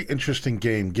a pretty interesting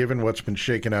game given what's been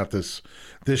shaken out this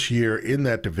year in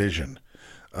that division.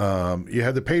 You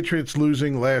had the Patriots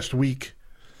losing last week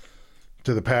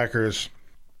to the Packers.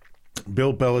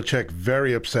 Bill Belichick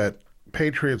very upset.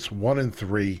 Patriots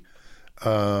 1-3.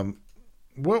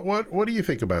 What do you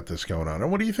think about this going on? And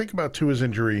what do you think about Tua's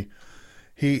injury?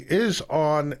 He is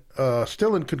on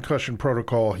still in concussion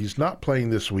protocol. He's not playing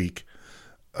this week.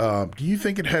 Do you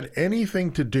think it had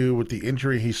anything to do with the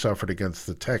injury he suffered against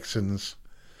the Texans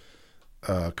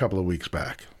a couple of weeks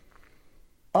back?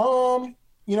 I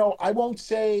won't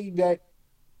say that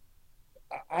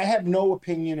I have no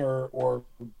opinion or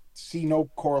see no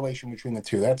correlation between the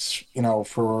two. That's,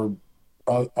 for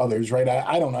others, right?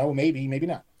 I don't know. Maybe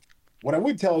not. What I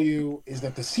would tell you is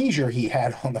that the seizure he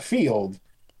had on the field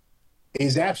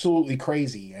is absolutely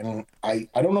crazy. And I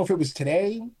don't know if it was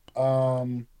today. Oh,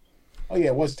 yeah,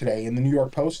 it was today in the New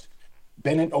York Post.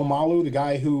 Bennett Omalu, the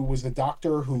guy who was the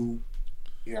doctor who,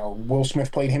 Will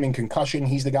Smith played him in Concussion.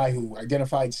 He's the guy who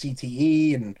identified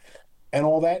CTE and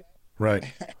all that. Right.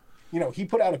 He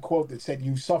put out a quote that said,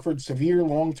 "You suffered severe,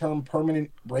 long-term,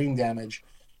 permanent brain damage.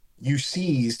 You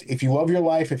seized. If you love your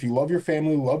life, if you love your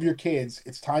family, love your kids,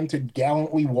 it's time to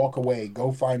gallantly walk away.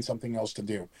 Go find something else to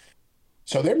do."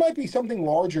 So there might be something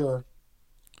larger,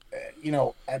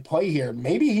 at play here.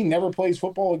 Maybe he never plays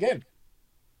football again.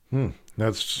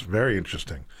 That's very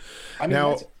interesting. I mean,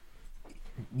 now,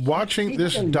 watching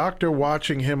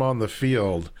him on the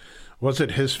field, was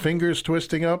it his fingers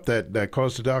twisting up that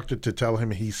caused the doctor to tell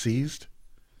him he seized?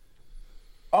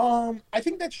 I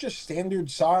think that's just standard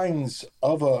signs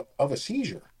of a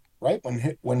seizure, right?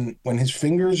 When his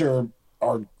fingers are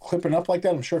clipping up like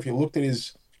that. I'm sure if you looked at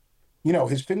his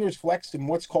fingers flexed in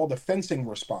what's called a fencing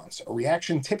response, a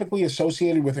reaction typically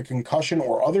associated with a concussion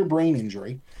or other brain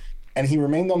injury. And he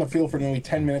remained on the field for nearly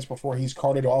 10 minutes before he's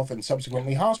carted off and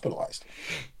subsequently hospitalized.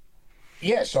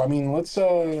 Yeah, so I mean, let's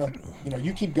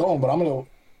you keep going, but I'm going to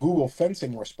Google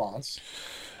fencing response.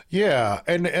 Yeah,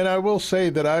 and I will say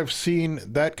that I've seen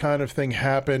that kind of thing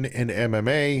happen in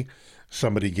MMA.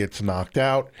 Somebody gets knocked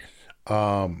out,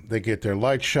 they get their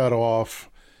light shut off,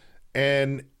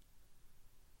 and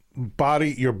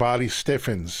your body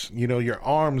stiffens. Your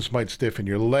arms might stiffen,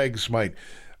 your legs might,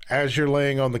 as you're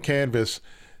laying on the canvas,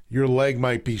 your leg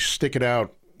might be sticking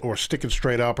out or sticking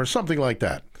straight up or something like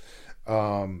that.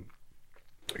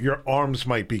 Your arms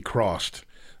might be crossed,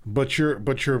 but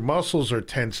your muscles are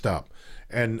tensed up.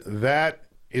 And that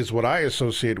is what I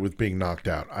associate with being knocked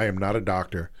out. I am not a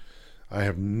doctor. I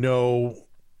have no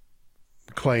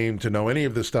claim to know any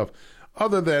of this stuff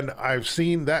other than I've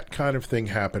seen that kind of thing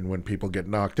happen when people get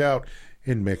knocked out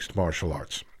in mixed martial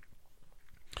arts.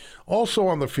 Also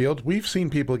on the field, we've seen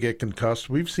people get concussed.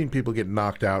 We've seen people get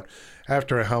knocked out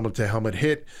after a helmet-to-helmet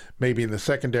hit, maybe in the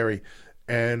secondary.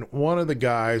 and one of the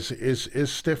guys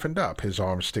is stiffened up, his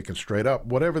arm's sticking straight up,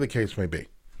 whatever the case may be.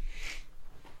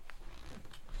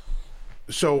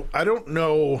 So I don't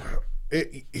know.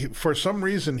 For some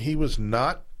reason, he was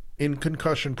not in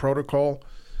concussion protocol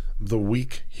the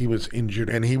week he was injured,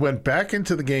 and he went back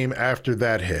into the game after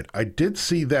that hit. I did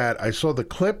see that. I saw the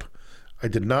clip. I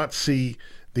did not see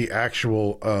the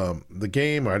actual the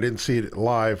game. I didn't see it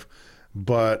live,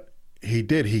 but he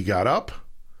did. He got up.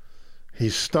 He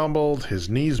stumbled. His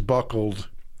knees buckled,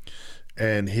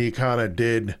 and he kind of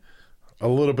did a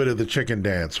little bit of the chicken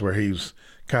dance where he's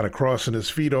kind of crossing his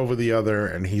feet over the other,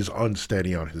 and he's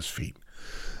unsteady on his feet.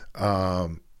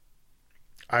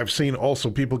 I've seen also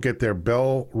people get their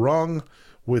bell rung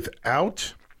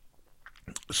without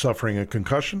suffering a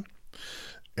concussion.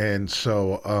 And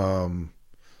so,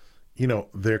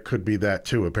 there could be that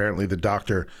too. Apparently the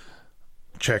doctor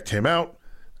checked him out.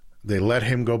 They let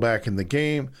him go back in the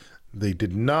game. They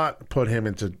did not put him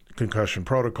into concussion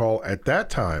protocol at that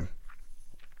time.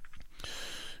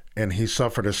 And he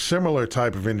suffered a similar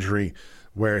type of injury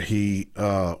where he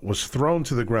was thrown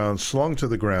to the ground, slung to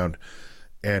the ground,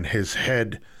 and his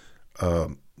head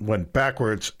went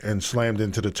backwards and slammed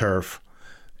into the turf.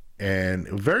 And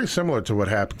very similar to what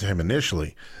happened to him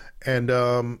initially. And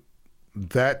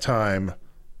that time,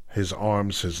 his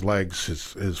arms, his legs,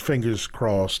 his fingers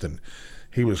crossed, and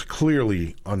he was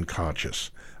clearly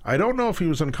unconscious. I don't know if he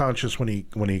was unconscious when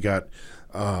he got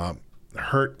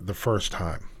hurt the first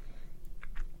time.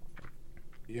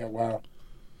 Yeah, wow.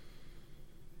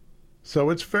 So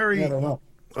it's very... I don't know.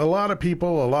 A lot of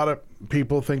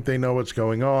people think they know what's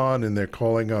going on, and they're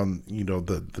calling on,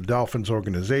 the Dolphins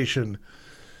organization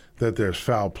that there's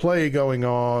foul play going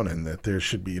on and that there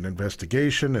should be an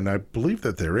investigation, and I believe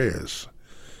that there is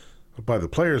by the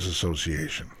Players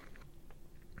Association.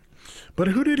 But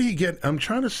who did he get? I'm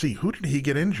trying to see, who did he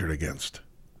get injured against?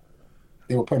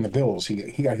 They were playing the Bills.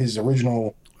 He got his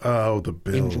original the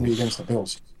Bills. injury against the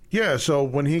Bills. Yeah, so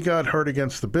when he got hurt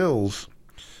against the Bills,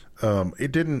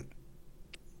 it didn't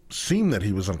seem that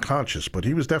he was unconscious, but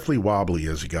he was definitely wobbly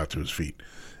as he got to his feet.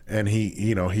 And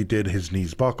he did, his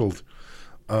knees buckled.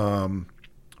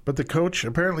 But the coach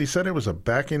apparently said it was a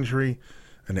back injury,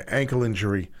 an ankle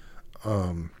injury,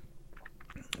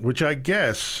 which I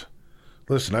guess,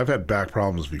 listen, I've had back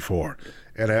problems before,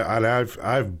 and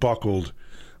I've buckled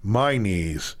my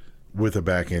knees with a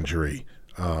back injury.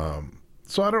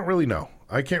 So I don't really know.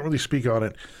 I can't really speak on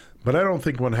it, but I don't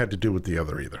think one had to do with the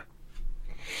other either.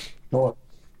 Sure.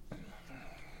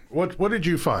 What did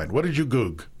you find? What did you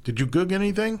goog? Did you goog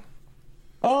anything?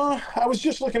 I was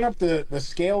just looking up the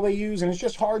scale they use, and it's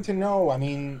just hard to know. I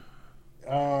mean,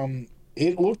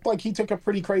 it looked like he took a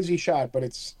pretty crazy shot, but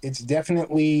it's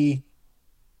definitely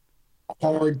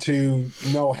hard to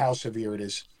know how severe it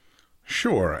is.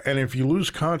 Sure. And if you lose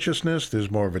consciousness,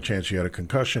 there's more of a chance you had a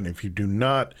concussion. If you do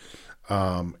not,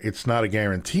 it's not a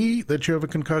guarantee that you have a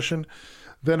concussion.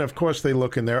 Then, of course, they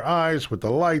look in their eyes with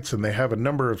the lights, and they have a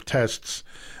number of tests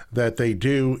that they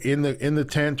do in the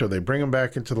tent, or they bring them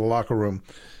back into the locker room,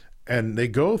 and they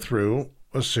go through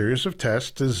a series of tests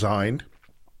designed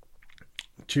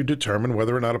to determine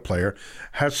whether or not a player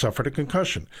has suffered a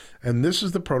concussion. And this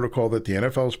is the protocol that the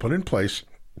NFL has put in place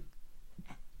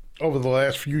over the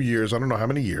last few years, I don't know how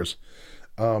many years,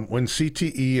 when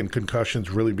CTE and concussions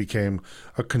really became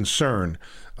a concern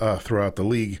throughout the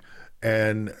league.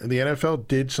 And the NFL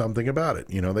did something about it.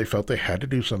 They felt they had to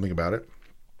do something about it.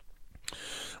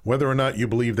 Whether or not you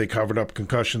believe they covered up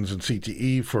concussions and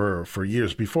CTE for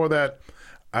years before that,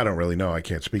 I don't really know. I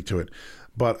can't speak to it.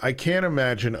 But I can't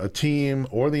imagine a team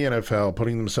or the NFL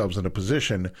putting themselves in a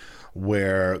position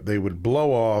where they would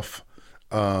blow off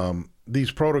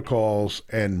these protocols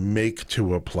and make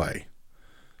Tua play.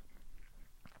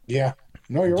 Yeah.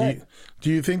 No, you're right.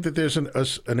 Do you think that there's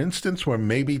an instance where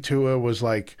maybe Tua was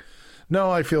like, no,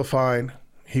 I feel fine.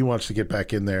 He wants to get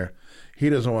back in there. He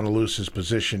doesn't want to lose his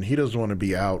position. He doesn't want to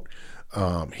be out.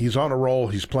 He's on a roll.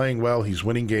 He's playing well. He's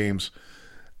winning games.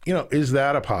 Is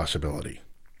that a possibility?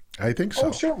 I think so.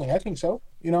 Oh, certainly. I think so.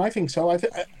 I think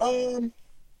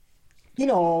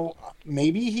so.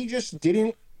 Maybe he just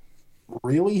didn't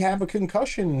really have a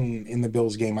concussion in the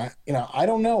Bills game. I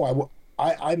don't know.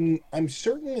 I'm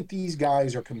certain that these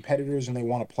guys are competitors and they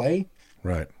want to play.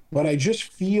 Right. But I just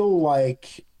feel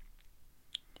like,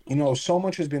 so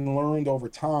much has been learned over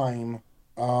time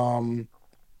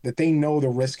that they know the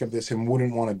risk of this and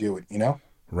wouldn't want to do it,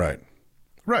 Right.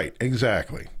 Right.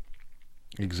 Exactly.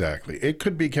 It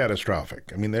could be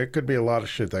catastrophic. I mean, there could be a lot of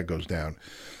shit that goes down.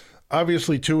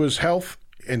 Obviously, Tua's health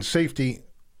and safety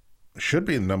should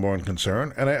be the number one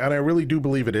concern, and I really do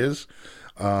believe it is.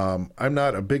 I'm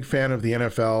not a big fan of the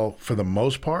NFL for the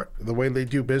most part, the way they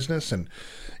do business, and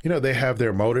they have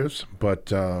their motives,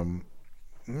 but I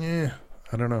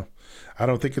don't know. I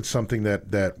don't think it's something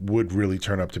that would really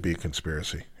turn up to be a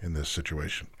conspiracy in this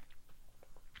situation.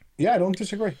 Yeah, I don't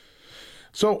disagree.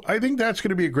 So I think that's going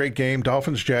to be a great game.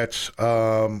 Dolphins Jets,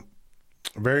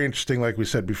 very interesting. Like we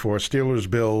said before, Steelers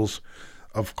Bills.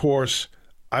 Of course,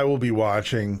 I will be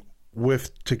watching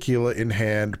with tequila in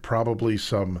hand, probably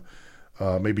some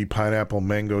maybe pineapple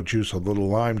mango juice, a little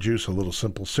lime juice, a little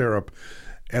simple syrup,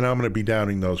 and I'm going to be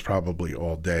downing those probably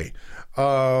all day.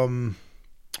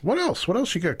 What else? What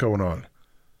else you got going on?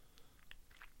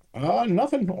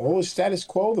 Nothing. All is status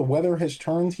quo. The weather has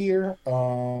turned here.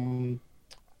 In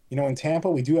Tampa,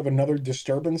 we do have another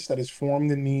disturbance that is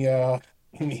formed in the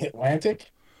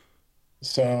Atlantic.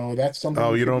 So that's something.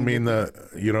 Oh, you don't mean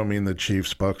the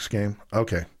Chiefs Bucks game?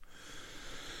 Okay.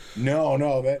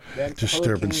 No, that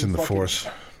disturbance in the force.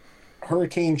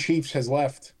 Hurricane Chiefs has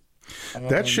left.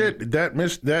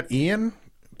 That Ian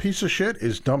piece of shit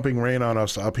is dumping rain on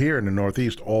us up here in the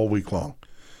Northeast all week long.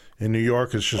 In New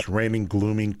York, it's just raining,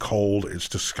 glooming, cold. It's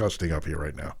disgusting up here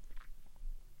right now.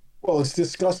 Well, it's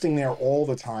disgusting there all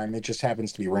the time. It just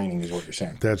happens to be raining, is what you're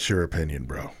saying. That's your opinion,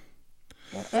 bro.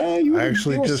 You were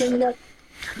saying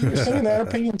that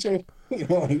opinion too.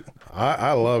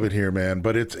 I love it here, man.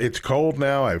 But it's cold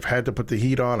now. I've had to put the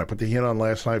heat on. I put the heat on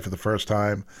last night for the first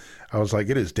time. I was like,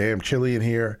 it is damn chilly in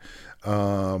here.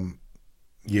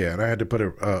 Yeah, and I had to put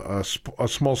a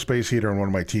small space heater in one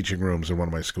of my teaching rooms in one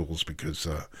of my schools because,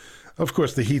 of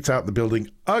course, the heat's out in the building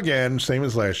again, same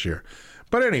as last year.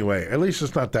 But anyway, at least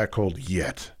it's not that cold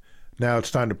yet. Now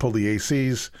it's time to pull the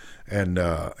ACs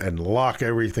and lock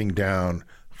everything down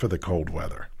for the cold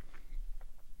weather.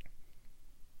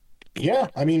 Yeah,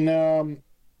 I mean,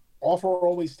 offer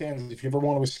always stands. If you ever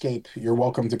want to escape, you're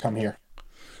welcome to come here.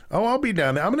 Oh, I'll be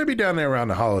down there. I'm going to be down there around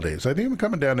the holidays. I think I'm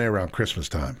coming down there around Christmas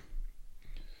time.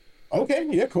 Okay,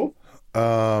 yeah, cool.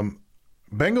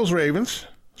 Bengals Ravens,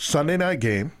 Sunday night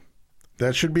game.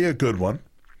 That should be a good one,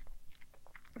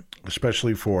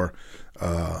 especially for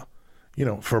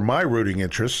for my rooting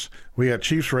interests. We got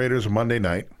Chiefs Raiders Monday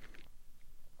night.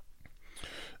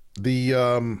 The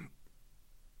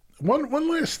one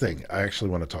last thing I actually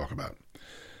want to talk about.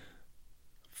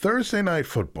 Thursday night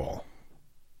football.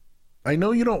 I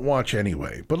know you don't watch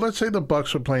anyway, but let's say the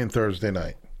Bucks were playing Thursday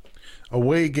night.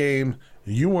 Away game,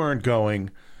 you weren't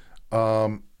going,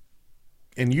 and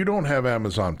you don't have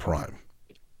Amazon Prime.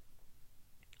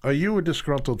 Are you a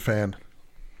disgruntled fan?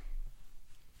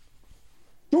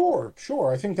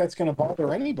 Sure. I think that's going to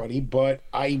bother anybody, but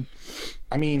I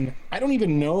mean, I don't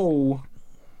even know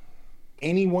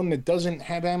anyone that doesn't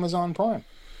have Amazon Prime.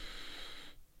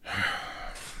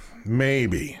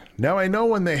 Maybe. Now, I know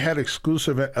when they had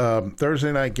exclusive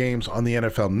Thursday night games on the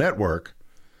NFL Network,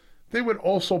 they would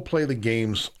also play the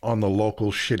games on the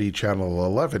local shitty Channel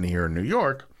 11 here in New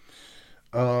York.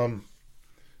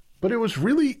 But it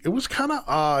was kind of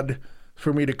odd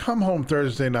for me to come home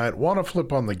Thursday night, want to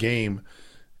flip on the game,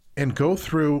 and go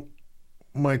through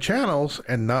my channels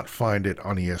and not find it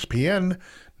on ESPN,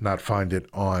 not find it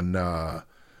on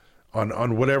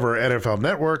whatever NFL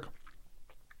Network.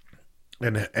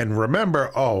 And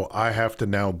remember, I have to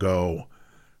now go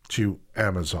to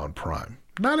Amazon Prime.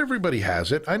 Not everybody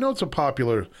has it. I know it's a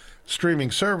popular streaming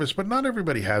service, but not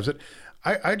everybody has it.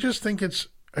 I just think it's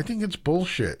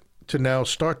bullshit to now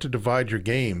start to divide your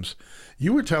games.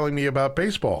 You were telling me about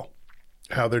baseball,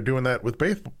 how they're doing that with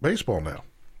baseball now.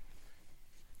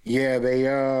 Yeah,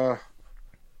 they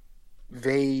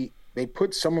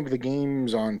put some of the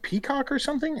games on Peacock or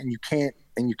something, and you can't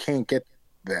get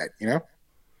that,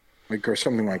 like, or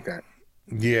something like that.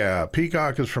 Yeah,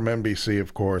 Peacock is from NBC,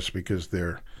 of course, because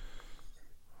their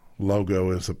logo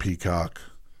is a peacock.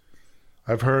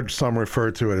 I've heard some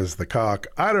refer to it as the cock.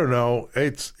 I don't know.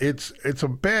 It's a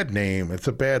bad name. It's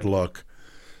a bad look.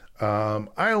 I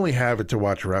only have it to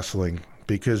watch wrestling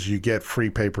because you get free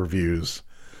pay-per-views,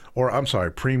 or I'm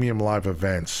sorry, premium live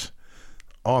events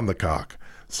on the cock.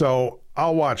 So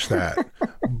I'll watch that.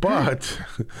 but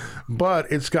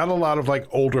it's got a lot of like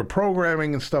older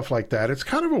programming and stuff like that. It's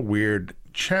kind of a weird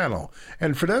channel.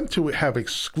 And for them to have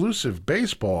exclusive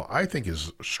baseball, I think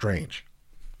is strange.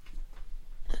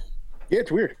 Yeah,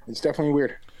 it's weird. It's definitely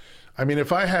weird. I mean,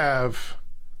 I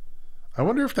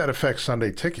wonder if that affects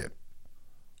Sunday Ticket.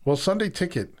 Well, Sunday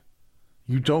Ticket,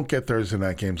 you don't get Thursday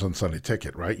night games on Sunday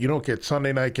Ticket, right? You don't get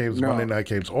Sunday night games, no. Monday night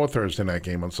games, or Thursday night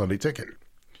game on Sunday Ticket.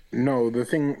 No,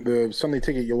 the Sunday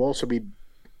Ticket, you'll also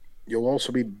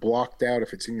be blocked out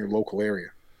if it's in your local area.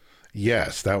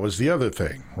 Yes, that was the other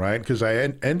thing, right? Because I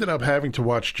ended up having to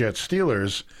watch Jets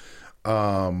Steelers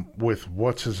with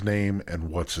what's his name and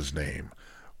what's his name,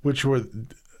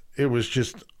 it was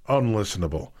just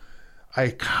unlistenable. I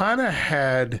kind of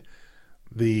had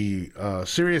the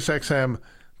SiriusXM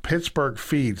Pittsburgh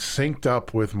feed synced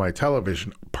up with my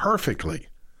television perfectly,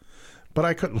 but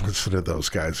I couldn't listen to those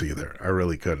guys either. I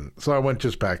really couldn't. So I went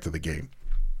just back to the game.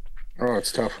 Oh,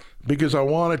 it's tough. Because I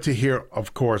wanted to hear,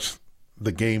 of course,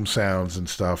 the game sounds and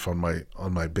stuff on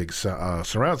my big surround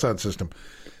sound system,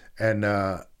 and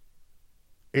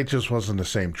it just wasn't the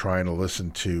same trying to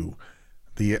listen to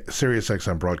the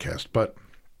SiriusXM broadcast. But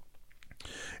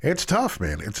it's tough,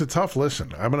 man. It's a tough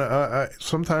listen.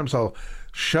 Sometimes I'll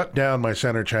shut down my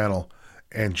center channel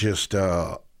and just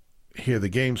hear the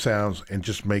game sounds and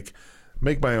just make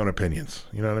my own opinions.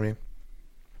 You know what I mean?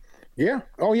 Yeah.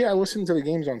 Oh, yeah. I listen to the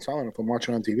games on silent if I'm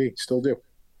watching on TV. Still do.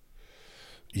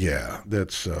 Yeah,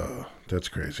 that's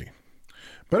crazy.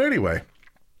 But anyway,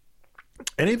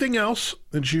 anything else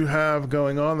that you have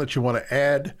going on that you want to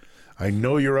add? I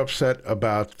know you're upset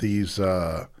about these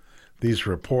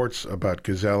reports about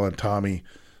Gisele and Tommy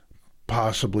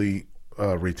possibly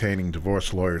retaining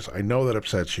divorce lawyers. I know that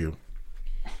upsets you.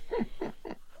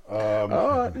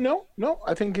 No.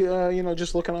 I think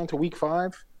just looking on to week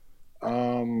 5,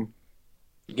 and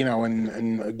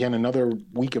again another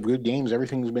week of good games.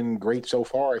 Everything's been great so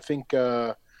far. I think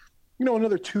another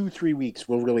 2-3 weeks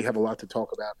we'll really have a lot to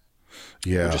talk about.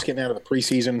 Yeah, we're just getting out of the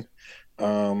preseason.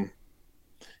 I'm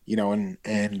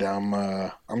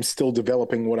still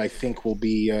developing what I think will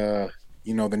be the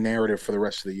narrative for the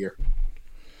rest of the year.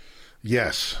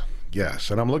 Yes,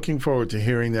 and I'm looking forward to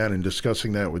hearing that and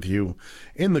discussing that with you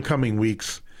in the coming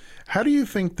weeks. How do you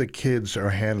think the kids are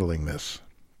handling this?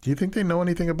 Do you think they know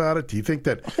anything about it? Do you think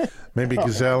that maybe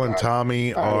Gisele and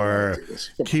Tommy are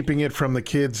keeping it from the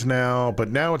kids now? But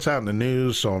now it's out in the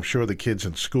news, so I'm sure the kids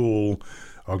in school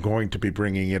are going to be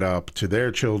bringing it up to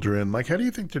their children. Like, how do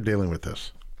you think they're dealing with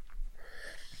this?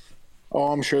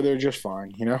 Oh, I'm sure they're just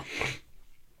fine,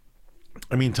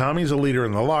 I mean, Tommy's a leader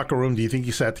in the locker room. Do you think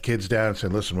he sat the kids down and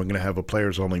said, listen, we're going to have a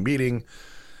players-only meeting.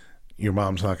 Your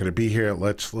mom's not going to be here.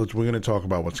 We're going to talk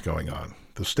about what's going on.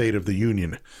 The state of the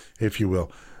union, if you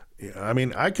will. I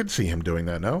mean, I could see him doing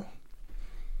that, no?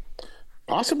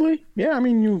 Possibly. Yeah, I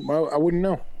mean, I wouldn't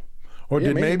know. Or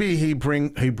did maybe he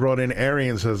brought in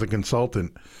Arians as a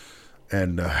consultant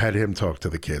and had him talk to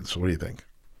the kids? What do you think?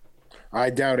 I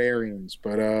doubt Arians,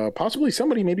 but possibly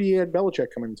somebody. Maybe he had Belichick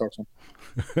come in and talk to him.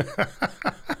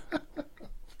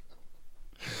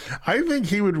 I think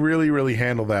he would really, really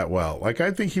handle that well. Like,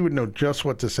 I think he would know just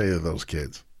what to say to those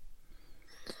kids.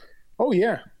 Oh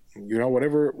yeah,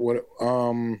 whatever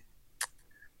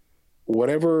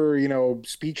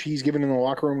speech he's given in the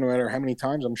locker room, no matter how many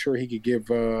times, I'm sure he could give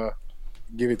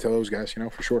it to those guys,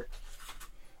 for sure.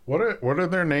 What are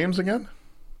their names again?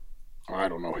 I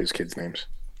don't know his kids' names.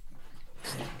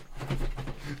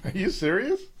 Are you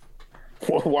serious?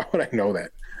 Well, why would I know that?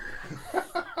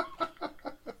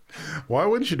 Why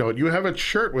wouldn't you know it? You have a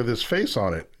shirt with his face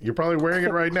on it. You're probably wearing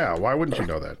it right now. Why wouldn't you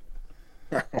know that?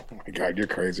 Oh my God, you're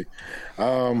crazy.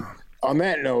 On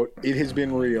that note, it has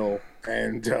been real,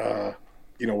 and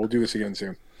we'll do this again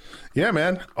soon. Yeah,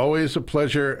 man. Always a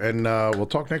pleasure, and we'll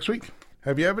talk next week.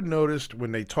 Have you ever noticed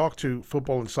when they talk to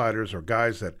football insiders or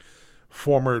guys that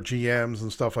former GMs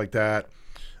and stuff like that,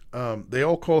 they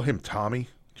all call him Tommy?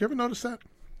 Did you ever notice that?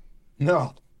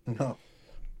 No.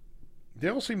 They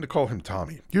all seem to call him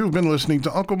Tommy. You've been listening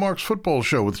to Uncle Mark's Football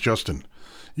Show with Justin.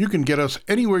 You can get us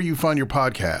anywhere you find your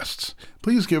podcasts.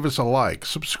 Please give us a like,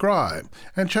 subscribe,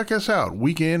 and check us out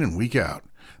week in and week out.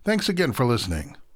 Thanks again for listening.